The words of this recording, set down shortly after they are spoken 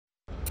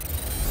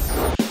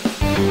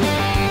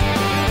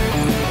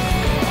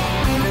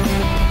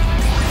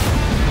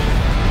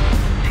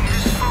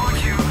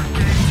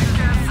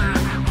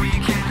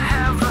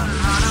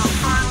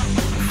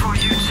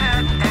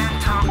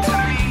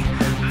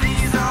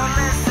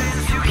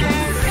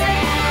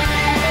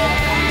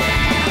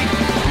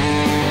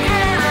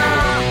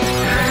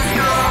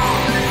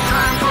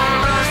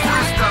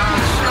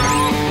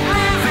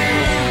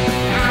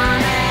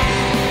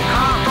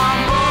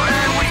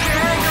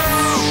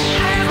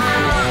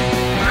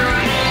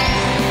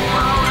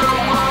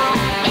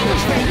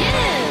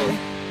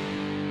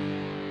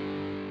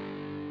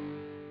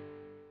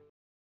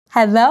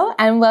Hello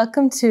and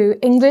welcome to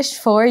English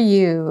for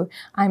You.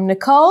 I'm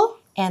Nicole.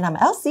 And I'm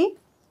Elsie.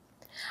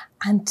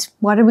 And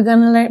what are we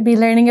going to be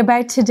learning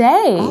about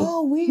today?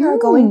 Oh, we are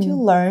going to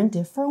learn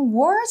different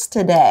words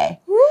today.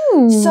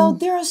 So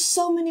there are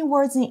so many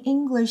words in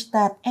English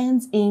that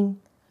ends in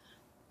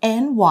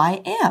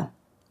NYM,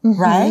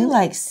 right?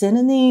 Like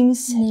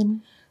synonyms,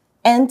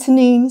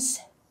 antonyms.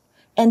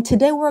 And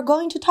today we're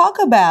going to talk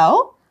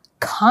about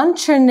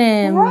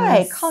contronyms.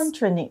 Right,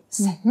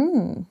 contronyms.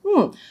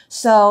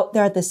 So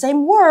they're the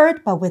same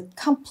word, but with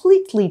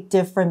completely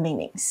different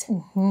meanings.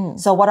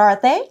 So what are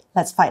they?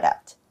 Let's find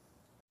out.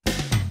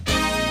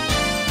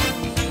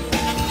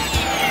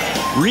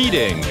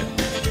 Reading.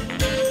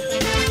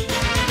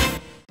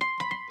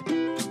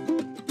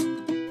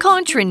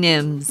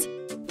 Contronyms.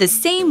 The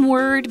same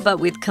word but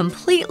with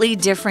completely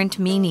different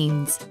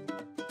meanings.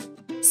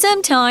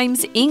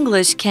 Sometimes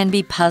English can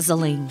be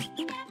puzzling,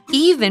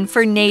 even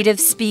for native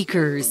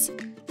speakers.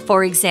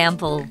 For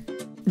example,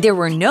 there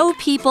were no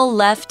people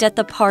left at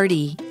the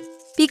party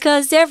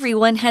because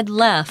everyone had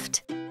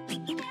left.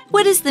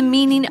 What is the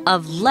meaning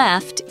of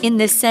left in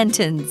this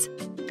sentence?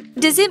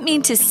 Does it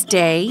mean to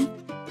stay?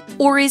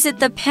 Or is it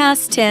the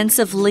past tense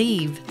of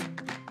leave?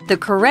 The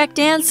correct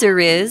answer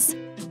is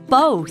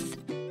both.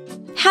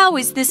 How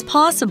is this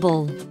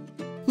possible?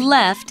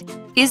 Left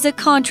is a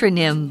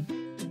contronym,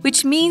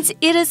 which means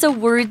it is a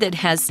word that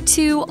has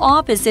two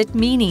opposite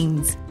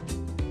meanings.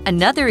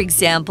 Another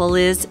example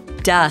is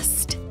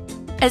dust.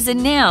 As a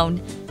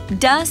noun,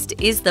 dust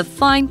is the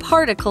fine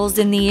particles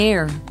in the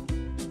air.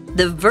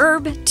 The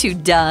verb to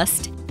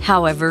dust,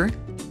 however,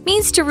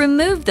 means to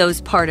remove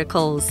those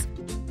particles.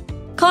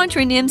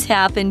 Contronyms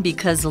happen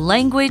because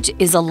language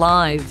is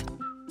alive.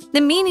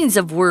 The meanings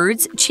of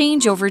words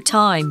change over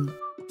time.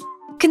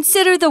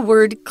 Consider the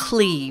word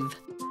cleave.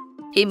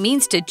 It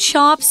means to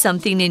chop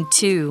something in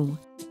two.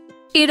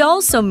 It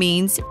also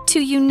means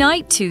to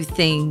unite two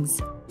things.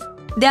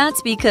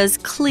 That's because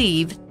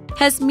cleave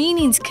has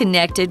meanings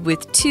connected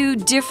with two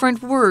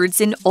different words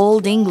in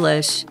Old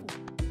English,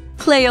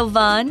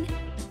 Cleovan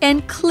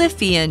and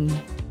Cliffian.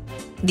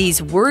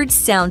 These words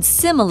sound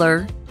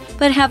similar,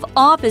 but have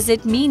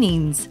opposite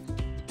meanings.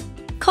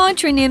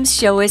 Contronyms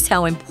show us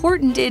how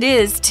important it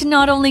is to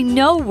not only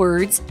know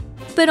words,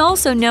 but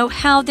also know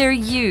how they're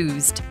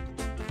used.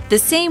 The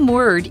same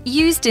word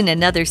used in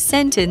another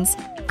sentence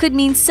could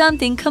mean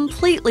something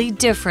completely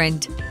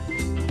different.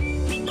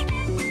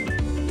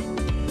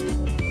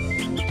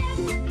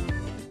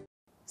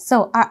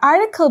 So our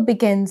article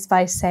begins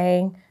by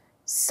saying,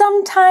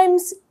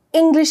 sometimes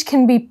English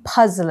can be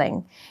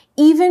puzzling,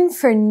 even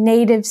for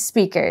native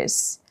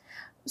speakers.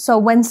 So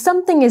when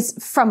something is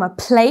from a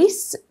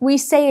place, we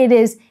say it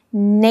is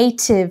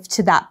native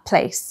to that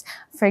place.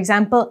 For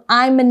example,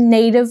 I'm a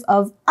native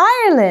of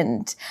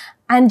Ireland.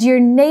 And your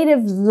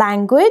native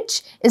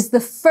language is the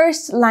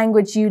first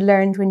language you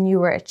learned when you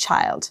were a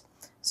child.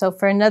 So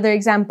for another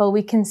example,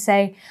 we can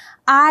say,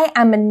 I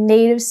am a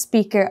native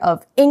speaker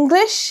of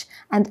English,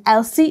 and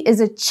Elsie is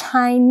a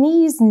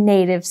Chinese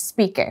native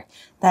speaker.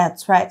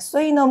 That's right.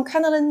 所以呢，我们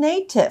看到的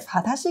native，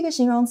 它是一个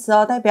形容词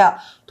哦，代表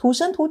土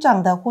生土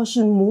长的或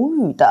是母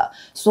语的。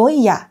所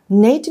以啊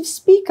 ，native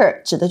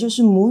speaker 指的就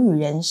是母语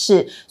人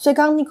士。所以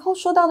刚刚 Nicole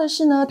说到的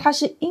是呢，他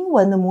是英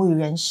文的母语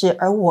人士，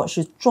而我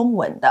是中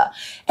文的。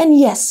And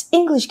yes,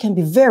 English can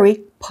be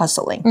very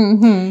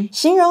puzzling.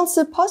 形容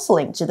词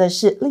puzzling 指的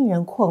是令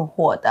人困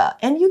惑的。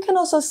And you can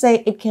also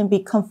say it can be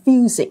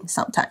confusing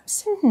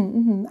sometimes.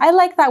 I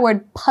like that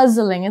word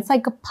puzzling. It's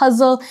like a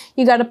puzzle.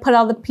 You got to put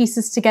all the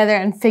pieces together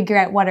and figure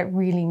out what it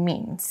really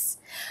means.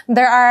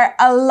 There are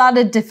a lot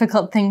of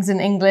difficult things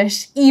in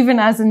English, even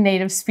as a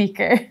native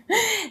speaker.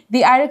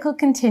 The article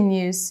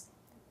continues,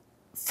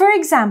 for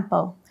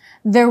example,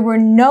 there were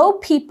no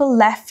people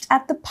left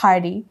at the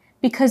party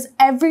because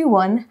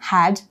everyone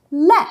had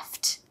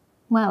left.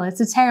 Well, it's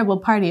a terrible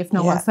party if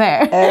no one's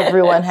there.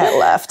 Everyone had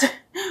left.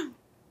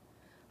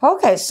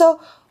 Okay,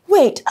 so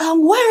wait,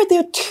 why are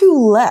there two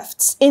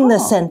lefts in the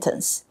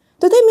sentence?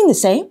 Do they mean the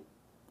same?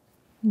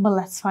 Well,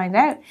 let's find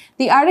out.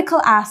 The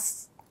article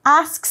asks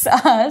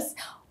us,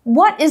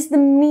 what is the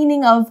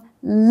meaning of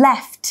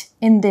left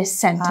in this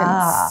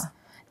sentence?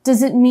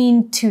 Does it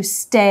mean to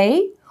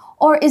stay,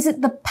 or is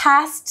it the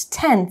past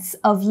tense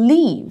of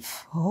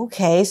leave?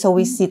 Okay, so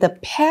we see the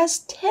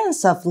past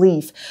tense of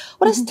leave.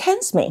 What does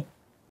tense mean?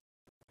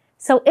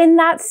 So in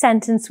that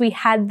sentence, we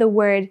had the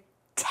word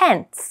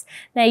tense.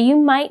 Now, you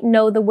might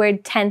know the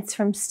word tense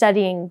from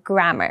studying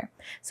grammar.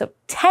 So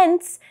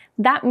tense,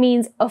 that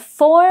means a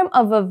form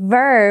of a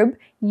verb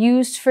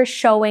used for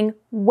showing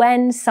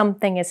when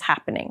something is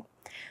happening.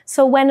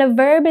 So when a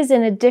verb is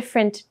in a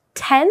different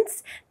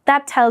tense,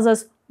 that tells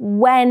us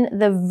when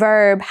the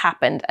verb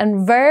happened.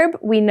 And verb,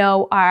 we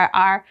know, are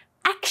our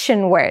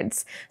action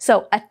words.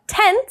 So a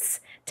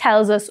tense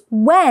tells us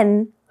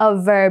when a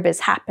verb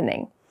is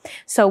happening.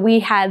 So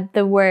we had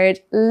the word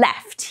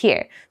left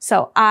here.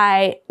 So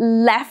I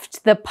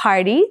left the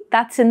party.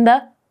 That's in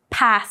the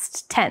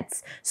past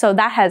tense. So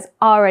that has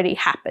already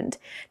happened.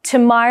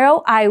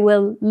 Tomorrow I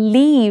will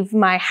leave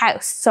my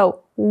house.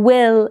 So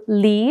will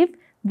leave,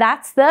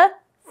 that's the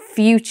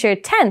future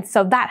tense.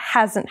 So that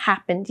hasn't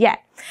happened yet.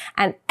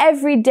 And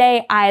every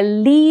day I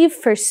leave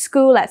for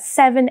school at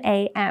 7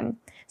 a.m.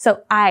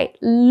 So I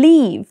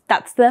leave,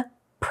 that's the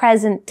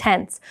present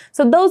tense.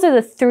 So those are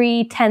the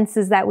three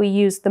tenses that we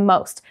use the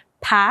most.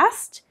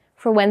 Past,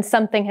 for when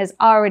something has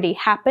already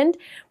happened.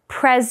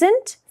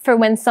 Present, for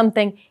when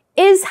something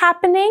is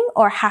happening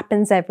or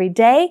happens every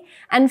day.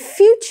 And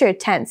future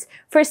tense,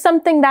 for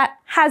something that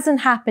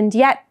hasn't happened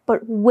yet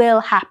but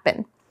will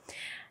happen.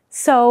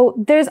 So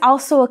there's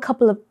also a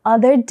couple of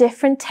other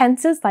different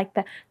tenses, like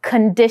the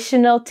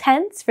conditional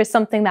tense for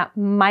something that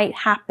might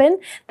happen.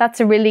 That's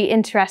a really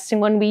interesting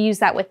one. We use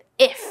that with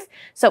if.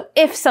 So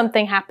if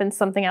something happens,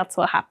 something else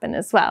will happen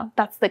as well.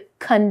 That's the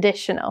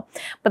conditional.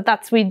 But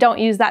we don't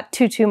use that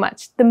too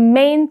much. The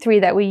main three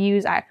that we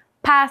use are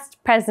past,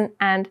 present,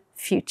 and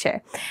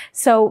future.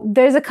 So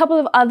there's a couple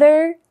of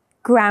other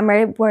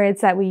grammar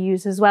words that we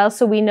use as well.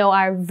 So we know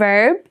our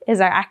verb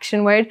is our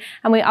action word,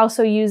 and we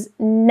also use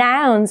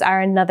nouns are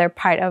another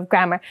part of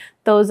grammar.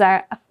 Those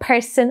are a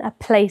person, a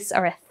place,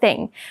 or a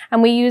thing.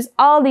 And we use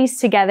all these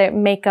together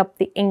make up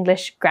the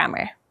English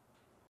grammar.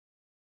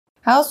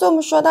 好，所以我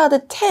们说到的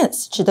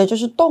tense 指的就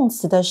是动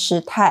词的时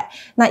态，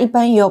那一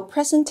般有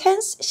present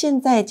tense 现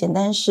在简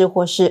单式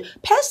或是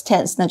past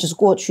tense 那就是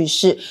过去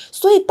式。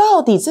所以到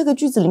底这个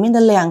句子里面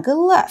的两个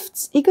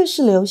left 一个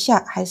是留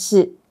下还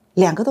是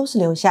两个都是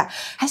留下，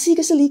还是一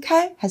个是离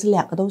开，还是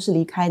两个都是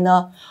离开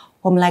呢？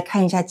我们来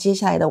看一下接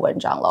下来的文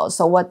章咯。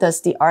So what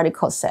does the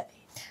article say?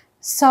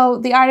 So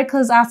the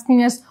article is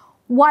asking us,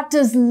 what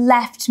does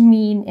left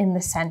mean in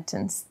the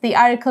sentence? The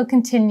article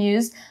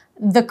continues,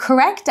 the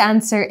correct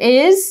answer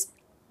is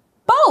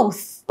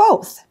both.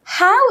 Both.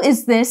 How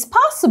is this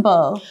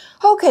possible?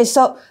 Okay,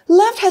 so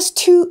left has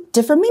two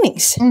different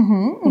meanings.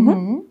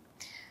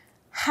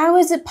 How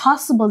is it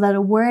possible that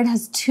a word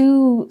has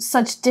two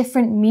such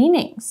different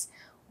meanings?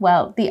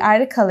 Well, the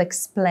article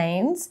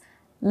explains,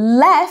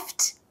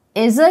 left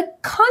is a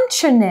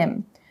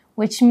contronym,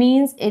 which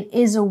means it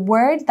is a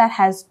word that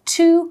has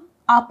two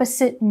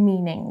opposite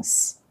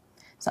meanings.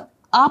 So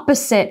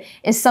opposite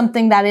is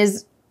something that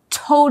is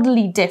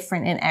totally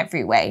different in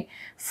every way.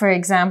 For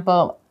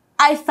example,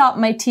 I thought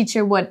my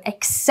teacher would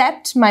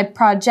accept my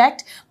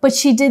project, but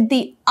she did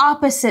the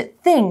opposite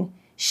thing.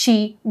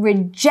 She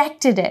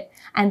rejected it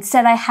and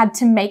said I had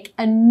to make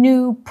a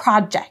new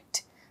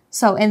project.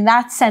 So in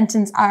that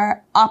sentence,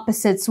 our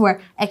opposites were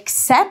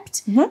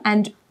accept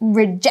and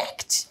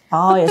reject.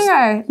 Oh, but there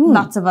are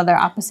lots of other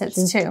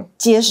opposites too.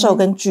 接受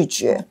跟拒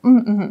绝。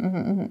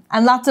And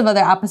lots of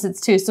other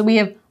opposites too. So we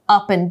have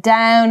up and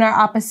down are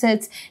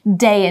opposites.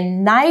 Day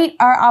and night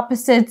are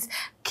opposites.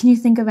 Can you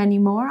think of any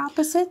more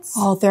opposites?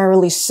 Oh, there are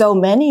really so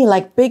many,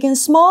 like big and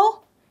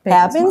small,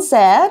 have been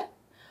said.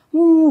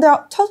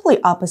 They're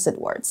totally opposite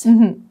words.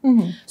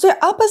 所以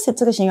opposite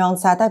这个形容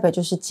词代表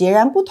就是截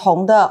然不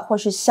同的或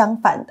是相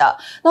反的。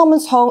那我们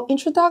从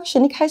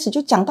introduction 一开始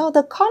就讲到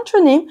的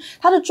contronym，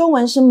 它的中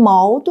文是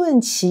矛盾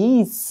歧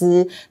义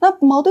词。那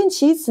矛盾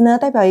歧义词呢，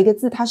代表一个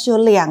字它是有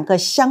两个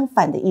相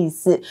反的意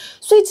思。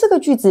所以这个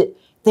句子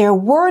There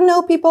were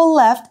no people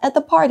left at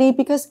the party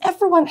because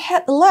everyone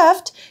had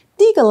left.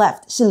 第一个 left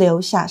是留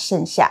下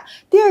剩下，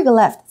第二个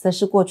left 则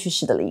是过去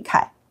式的离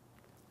开。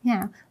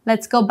Yeah,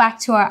 let's go back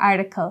to our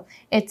article.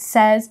 It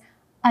says,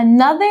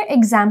 another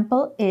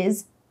example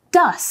is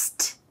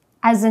dust.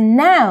 As a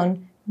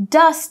noun,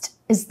 dust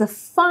is the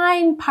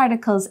fine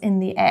particles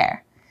in the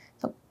air.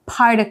 So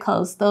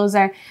particles, those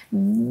are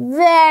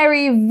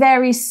very,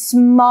 very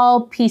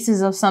small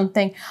pieces of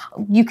something.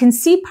 You can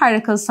see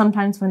particles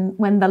sometimes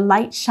when the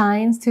light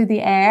shines through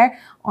the air,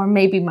 or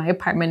maybe my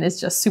apartment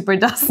is just super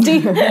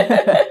dusty.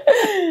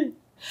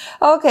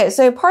 OK，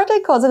 所以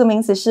particle 这个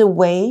名词是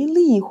微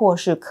粒或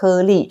是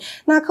颗粒。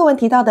那课文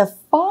提到的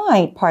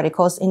fine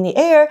particles in the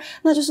air，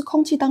 那就是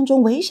空气当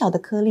中微小的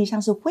颗粒，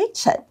像是灰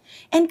尘。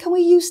And can we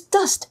use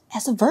dust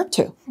as a verb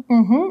too?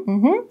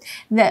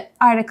 The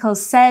article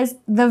says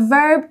the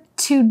verb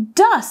to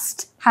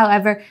dust,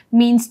 however,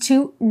 means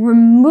to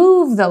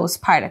remove those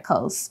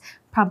particles.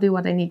 Probably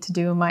what I need to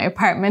do in my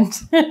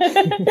apartment.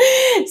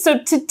 So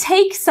to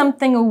take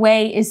something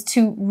away is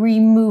to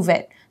remove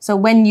it. So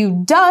when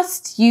you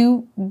dust,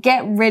 you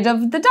get rid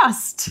of the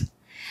dust.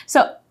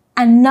 So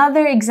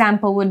another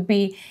example would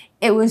be,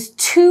 it was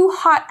too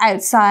hot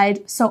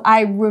outside, so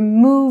I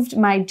removed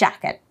my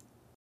jacket.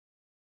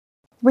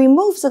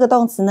 Remove 这个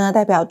动词呢，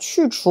代表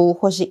去除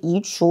或是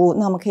移除。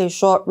那我们可以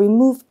说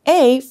remove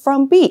A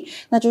from B，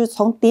 那就是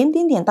从点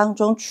点点当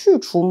中去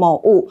除某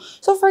物。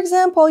So for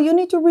example, you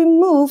need to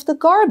remove the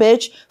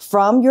garbage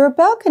from your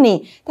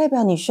balcony， 代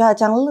表你需要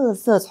将垃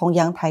圾从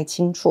阳台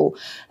清除。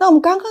那我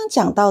们刚刚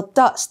讲到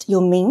dust 有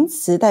名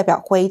词代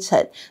表灰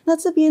尘，那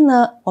这边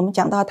呢，我们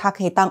讲到它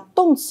可以当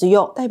动词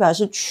用，代表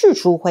是去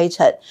除灰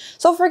尘。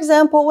So for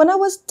example, when I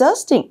was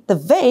dusting the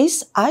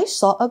vase, I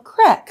saw a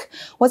crack.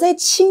 我在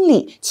清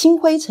理清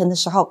灰尘的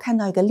时候看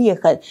到一个裂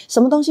痕，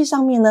什么东西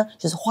上面呢？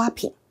就是花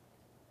瓶。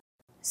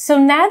So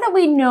now that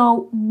we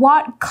know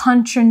what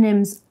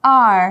contronyms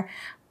are,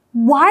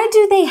 why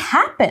do they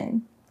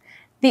happen?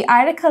 The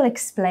article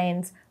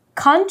explains,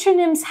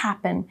 Contronyms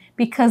happen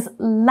because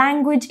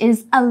language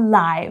is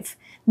alive.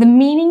 The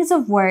meanings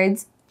of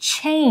words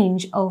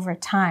change over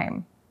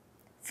time.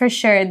 For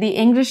sure, the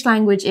English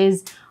language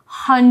is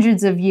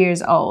hundreds of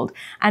years old.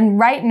 And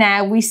right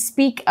now, we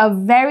speak a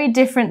very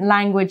different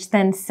language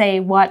than, say,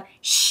 what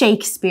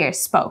Shakespeare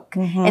spoke.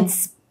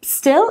 It's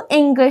still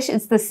English,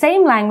 it's the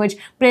same language,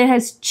 but it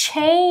has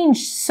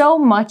changed so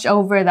much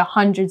over the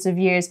hundreds of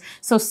years.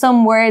 So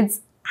some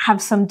words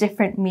have some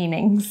different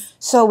meanings.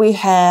 So we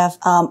have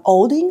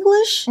Old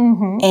English,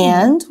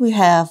 and we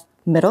have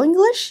Middle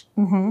English,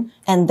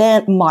 and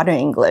then Modern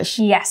English.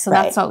 Yes, so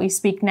that's what we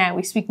speak now.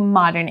 We speak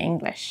modern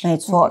English. 没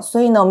错，所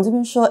以呢，我们这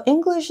边说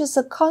English is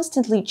a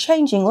constantly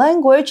changing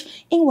language.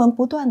 英文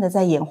不断的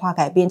在演化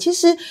改变。其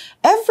实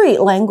every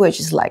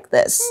language is like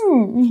this.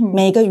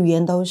 每一个语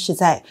言都是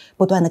在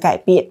不断的改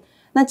变。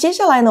那接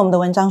下来呢，我们的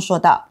文章说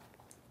到。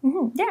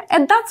Yeah,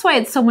 and that's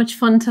why it's so much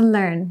fun to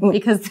learn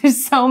because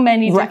there's so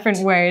many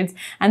different words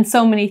and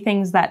so many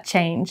things that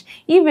change.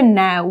 Even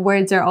now,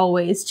 words are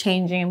always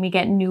changing and we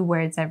get new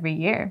words every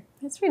year.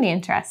 It's really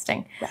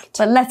interesting.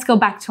 But let's go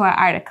back to our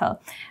article.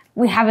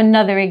 We have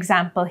another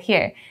example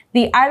here.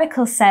 The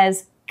article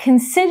says,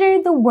 consider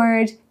the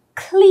word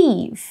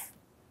cleave.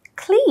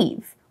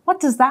 Cleave. What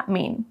does that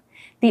mean?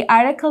 The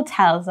article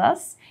tells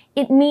us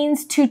it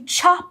means to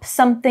chop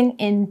something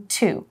in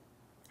two.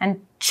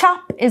 And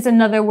chop is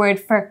another word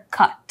for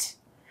cut.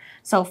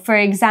 So for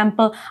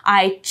example,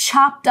 I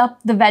chopped up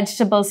the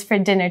vegetables for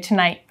dinner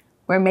tonight.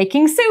 We're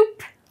making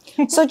soup.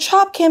 So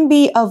chop can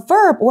be a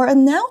verb or a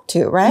noun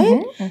too,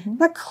 right?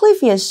 那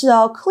cleave 也是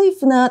哦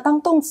 ，cleave 呢，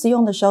当动词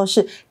用的时候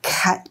是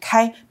砍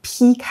开、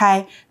劈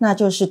开，那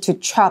就是 to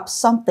chop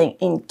something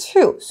in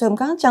two。所以我们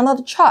刚刚讲到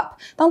的 chop，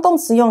 当动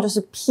词用就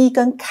是劈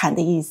跟砍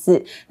的意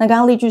思。那刚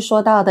刚例句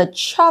说到的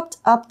chopped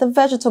up the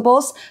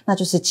vegetables， 那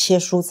就是切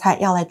蔬菜，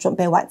要来准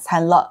备晚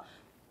餐了。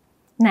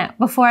Now,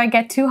 before I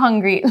get too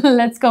hungry,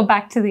 let's go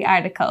back to the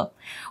article.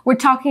 We're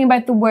talking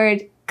about the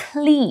word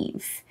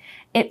cleave.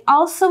 It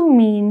also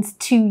means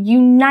to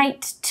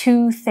unite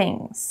two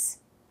things.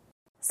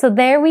 So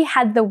there we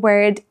had the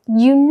word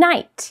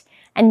unite.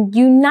 And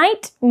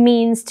unite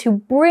means to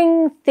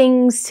bring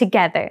things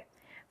together.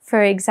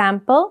 For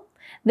example,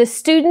 the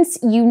students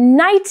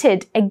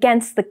united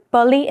against the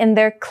bully in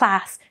their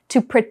class to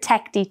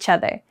protect each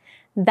other.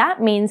 That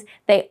means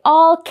they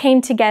all came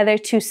together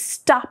to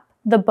stop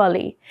the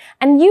bully.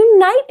 And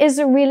unite is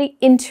a really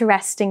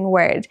interesting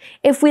word.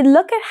 If we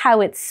look at how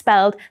it's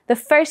spelled, the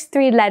first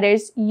three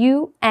letters,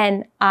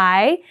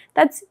 U-N-I,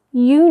 that's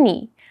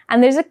uni.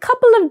 And there's a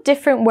couple of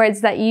different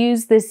words that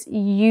use this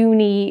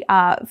uni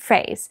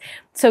phrase.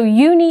 So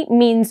uni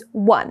means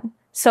one.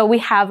 So we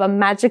have a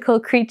magical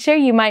creature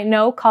you might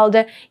know called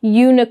a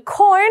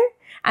unicorn.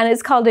 And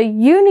it's called a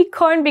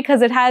unicorn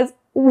because it has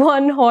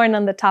one horn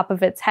on the top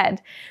of its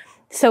head.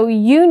 So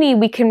uni,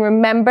 we can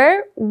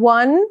remember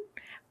one,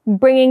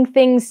 bringing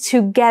things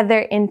together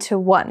into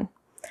one.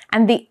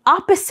 And the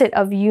opposite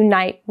of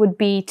unite would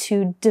be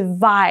to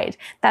divide.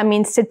 That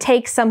means to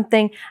take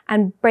something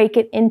and break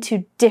it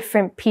into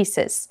different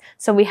pieces.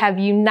 So we have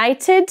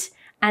united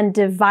and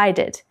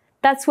divided.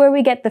 That's where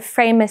we get the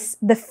famous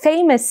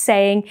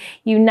saying,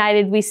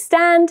 united we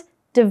stand,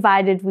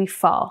 divided we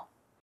fall.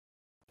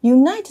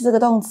 Unite 这个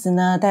动词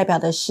呢，代表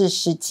的是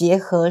使结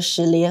合、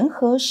使联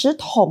合、使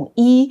统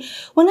一。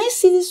When I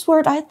see this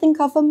word, I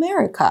think of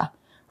America.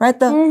 Right?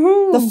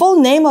 The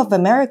full name of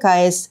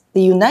America is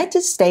the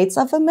United States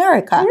of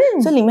America.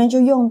 所以里面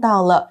就用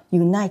到了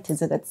unite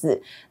这个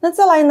字。那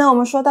再来呢，我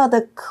们说到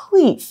的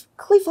cleave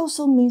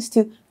also means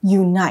to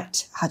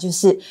unite. 它就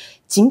是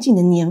紧紧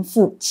的粘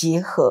附、结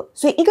合。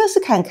所以一个是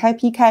砍开、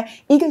劈开，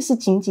一个是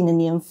紧紧的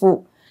粘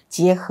附、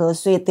结合。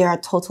所以 they are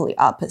totally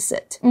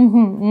opposite.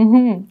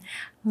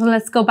 So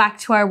let's go back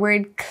to our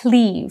word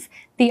cleave.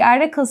 The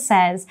article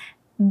says,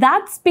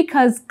 that's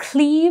because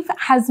cleave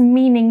has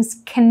meanings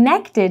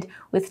connected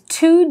with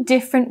two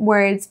different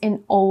words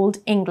in Old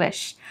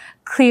English,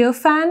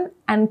 Cleophan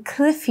and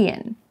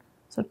Cliffian.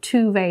 So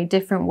two very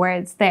different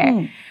words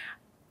there.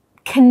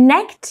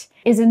 Connect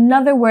is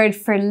another word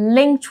for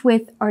linked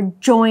with or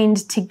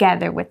joined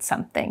together with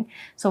something.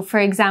 So for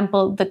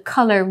example, the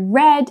color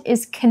red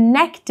is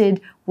connected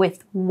with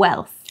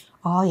wealth.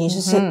 也就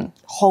是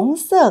红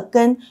色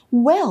跟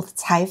wealth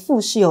财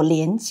富是有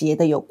连结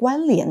的、有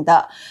关联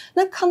的。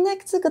那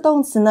connect 这个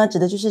动词呢，指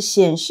的就是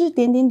显示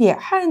点点点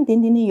和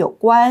点点点有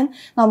关。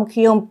那我们可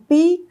以用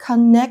be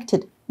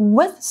connected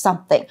with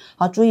something。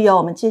好，注意哦，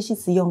我们介系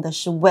词用的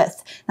是 with，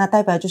 那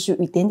代表就是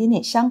与点点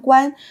点相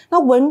关。那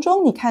文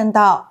中你看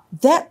到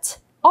that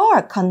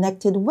are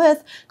connected with，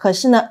 可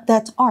是呢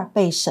that are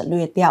被省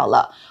略掉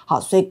了。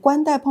好，所以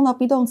关代碰到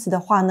be 动词的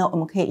话呢，我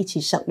们可以一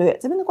起省略。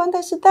这边的关代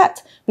是 that，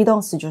 be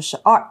动词就是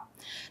are。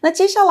那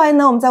接下来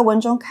呢，我们在文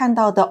中看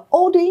到的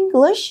Old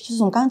English 就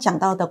是我们刚刚讲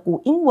到的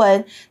古英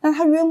文，那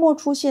它约莫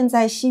出现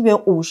在西元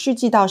5世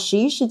纪到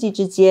11世纪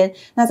之间。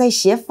那在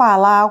写法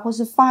啦，或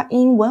是发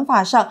音、文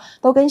法上，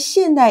都跟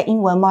现代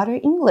英文 Modern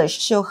English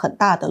是有很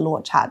大的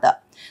落差的。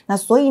那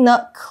所以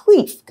呢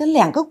 ，cleave 跟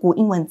两个古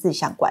英文字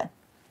相关。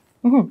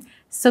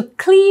So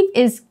cleave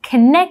is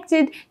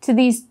connected to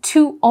these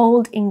two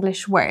old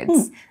English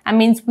words. That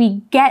means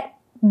we get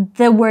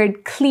the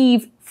word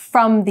cleave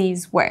from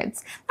these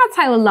words. That's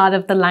how a lot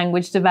of the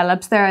language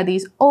develops. There are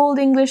these old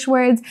English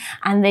words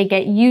and they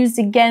get used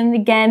again and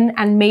again,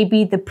 and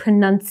maybe the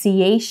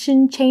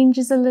pronunciation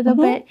changes a little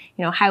bit.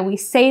 You know, how we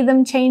say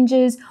them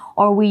changes,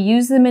 or we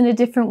use them in a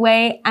different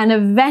way, and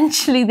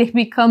eventually they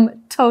become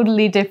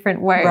totally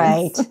different words.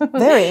 Right.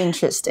 Very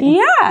interesting.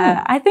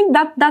 Yeah, I think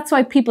that's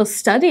why people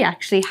study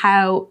actually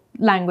how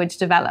language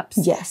develops.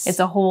 Yes. It's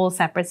a whole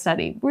separate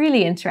study.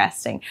 Really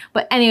interesting.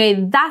 But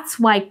anyway, that's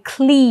why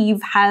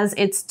cleave has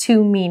its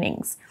two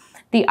meanings.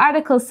 The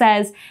article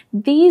says,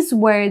 these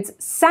words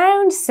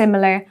sound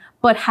similar,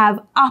 but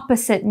have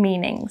opposite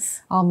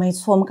meanings. 没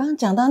错，我们刚刚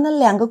讲到那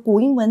两个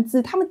古英文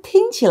字，它们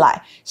听起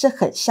来是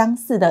很相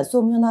似的，所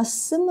以我们用到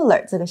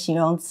similar 这个形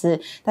容词，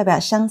代表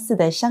相似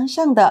的、相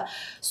像的。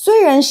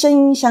虽然声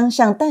音相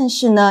像，但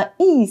是呢，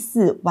意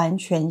思完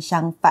全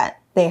相反。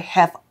They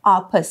have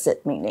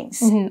opposite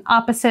meanings.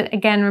 Opposite,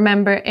 again,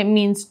 remember, it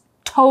means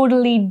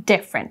totally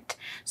different.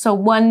 So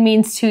one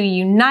means to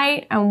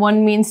unite and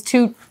one means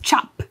to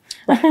chop.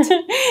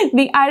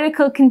 The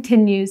article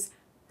continues,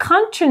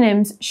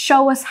 contronyms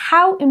show us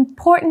how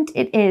important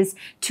it is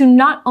to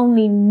not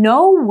only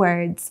know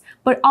words,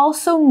 but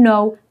also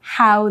know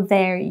how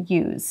they're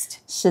used.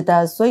 是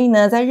的，所以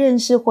呢，在认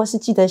识或是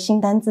记得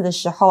新单字的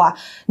时候啊，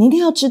你一定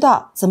要知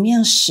道怎么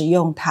样使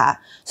用它。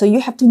So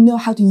you have to know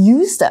how to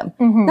use them.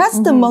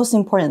 That's the most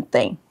important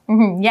thing.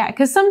 Yeah,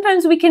 because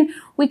sometimes we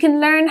can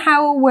learn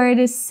how a word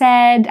is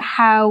said,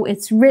 how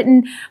it's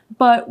written,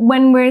 but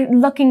when we're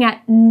looking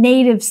at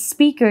native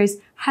speakers,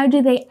 how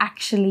do they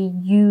actually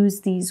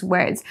use these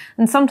words?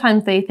 And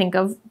sometimes they think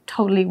of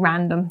totally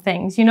random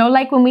things, you know,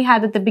 like when we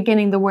had at the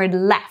beginning the word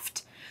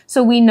left.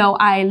 So we know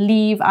I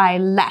leave, I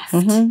left.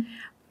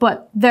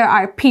 But there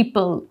are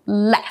people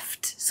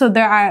left. So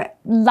there are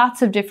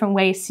lots of different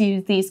ways to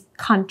use these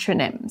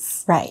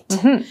contronyms. Right.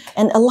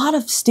 And a lot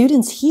of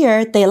students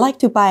here, they like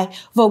to buy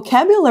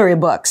vocabulary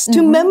books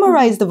to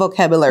memorize the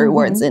vocabulary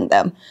words in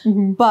them.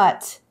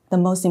 But the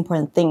most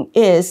important thing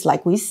is,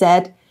 like we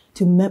said,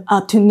 to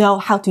know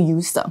how to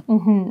use them.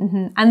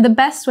 And the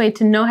best way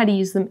to know how to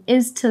use them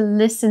is to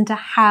listen to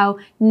how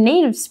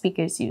native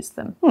speakers use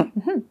them.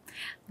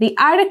 The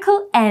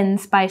article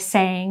ends by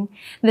saying,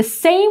 the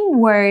same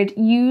word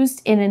used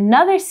in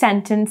another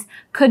sentence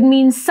could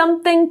mean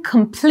something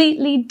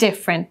completely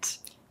different.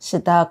 是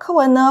的，课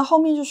文呢后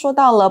面就说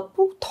到了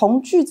不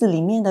同句子里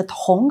面的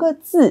同个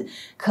字，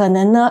可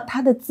能呢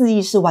它的字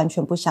义是完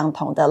全不相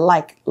同的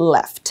 ，like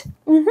left.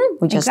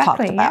 We just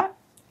talked about.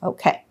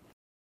 Okay.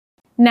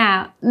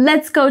 Now,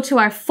 let's go to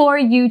our For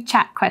You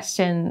chat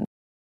questions.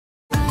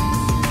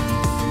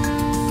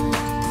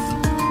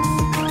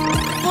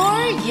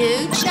 For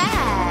You chat.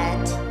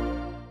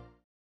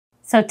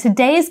 So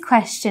today's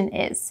question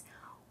is,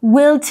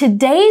 will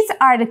today's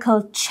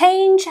article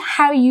change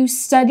how you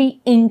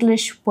study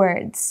English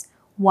words?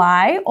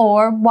 Why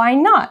or why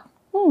not?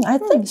 I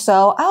think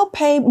so. I'll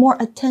pay more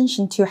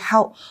attention to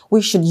how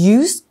we should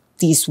use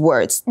these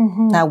words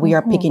that we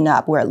are picking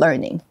up, we're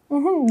learning.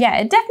 Yeah,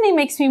 it definitely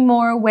makes me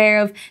more aware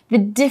of the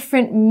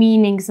different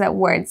meanings that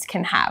words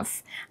can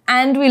have.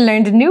 And we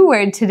learned a new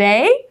word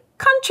today,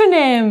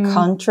 contronym.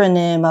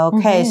 Contronym,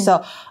 okay.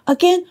 So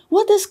again,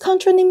 what does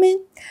contronym mean?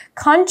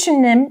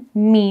 Contronym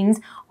means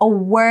a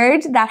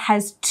word that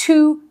has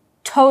two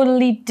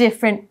totally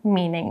different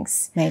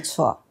meanings. 没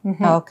错.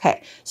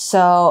 Okay.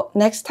 So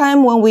next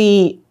time when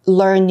we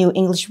learn new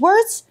English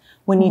words,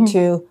 we need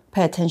to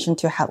pay attention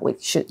to how we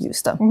should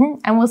use them.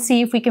 And we'll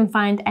see if we can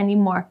find any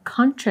more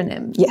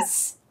contronyms.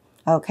 Yes.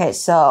 Okay,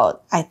 so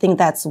I think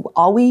that's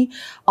all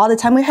the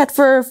time we had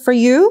for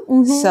you.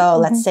 So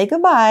let's say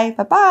goodbye.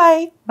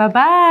 Bye-bye.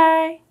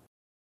 Bye-bye.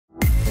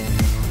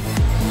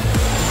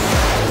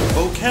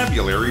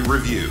 Vocabulary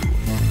Review.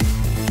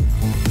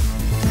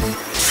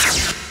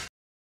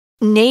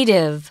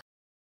 Native.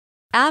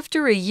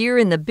 After a year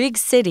in the big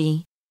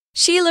city,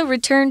 Sheila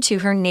returned to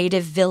her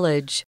native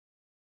village.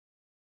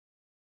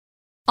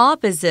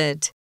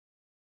 Opposite.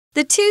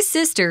 The two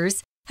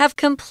sisters have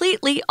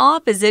completely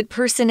opposite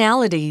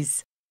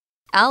personalities.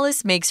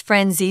 Alice makes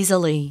friends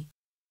easily,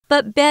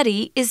 but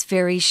Betty is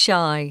very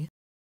shy.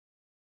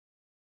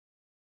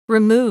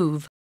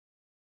 Remove.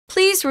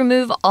 Please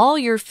remove all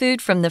your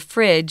food from the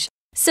fridge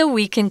so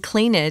we can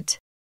clean it.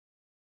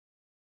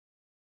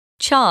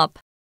 Chop.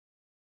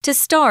 To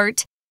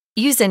start,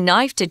 use a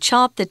knife to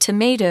chop the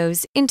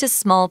tomatoes into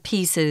small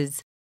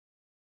pieces.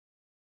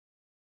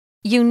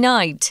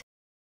 Unite.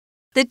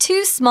 The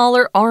two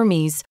smaller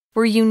armies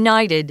were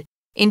united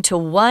into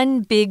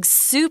one big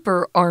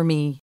super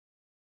army.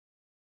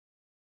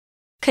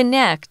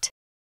 Connect.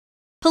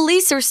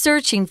 Police are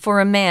searching for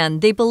a man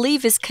they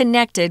believe is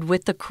connected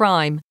with the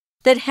crime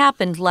that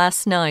happened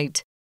last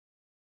night.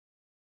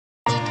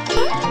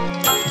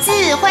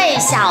 智慧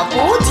小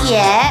补帖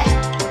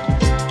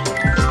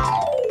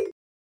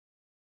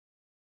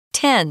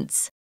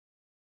Tense.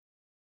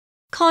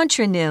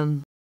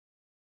 Contronym.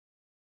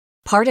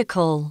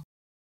 Particle.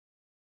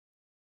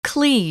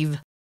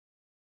 Cleave.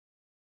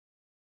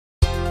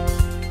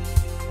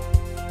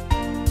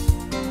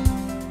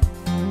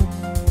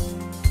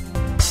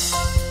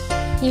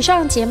 以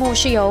上节目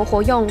是由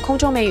活用空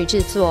中美语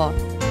制作，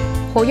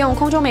活用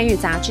空中美语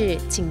杂志，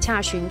请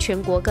洽询全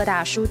国各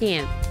大书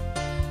店。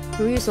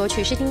如欲索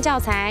取试听教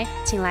材，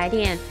请来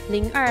电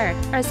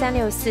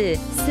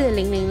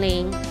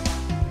02-2364-4000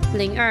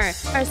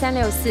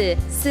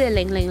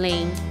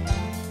 02-2364-4000，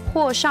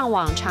或上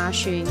网查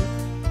询，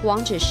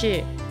网址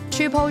是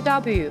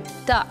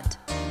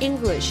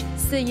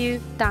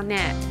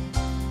www.english4u.net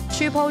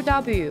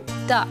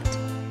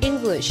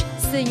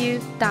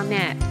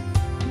www.english4u.net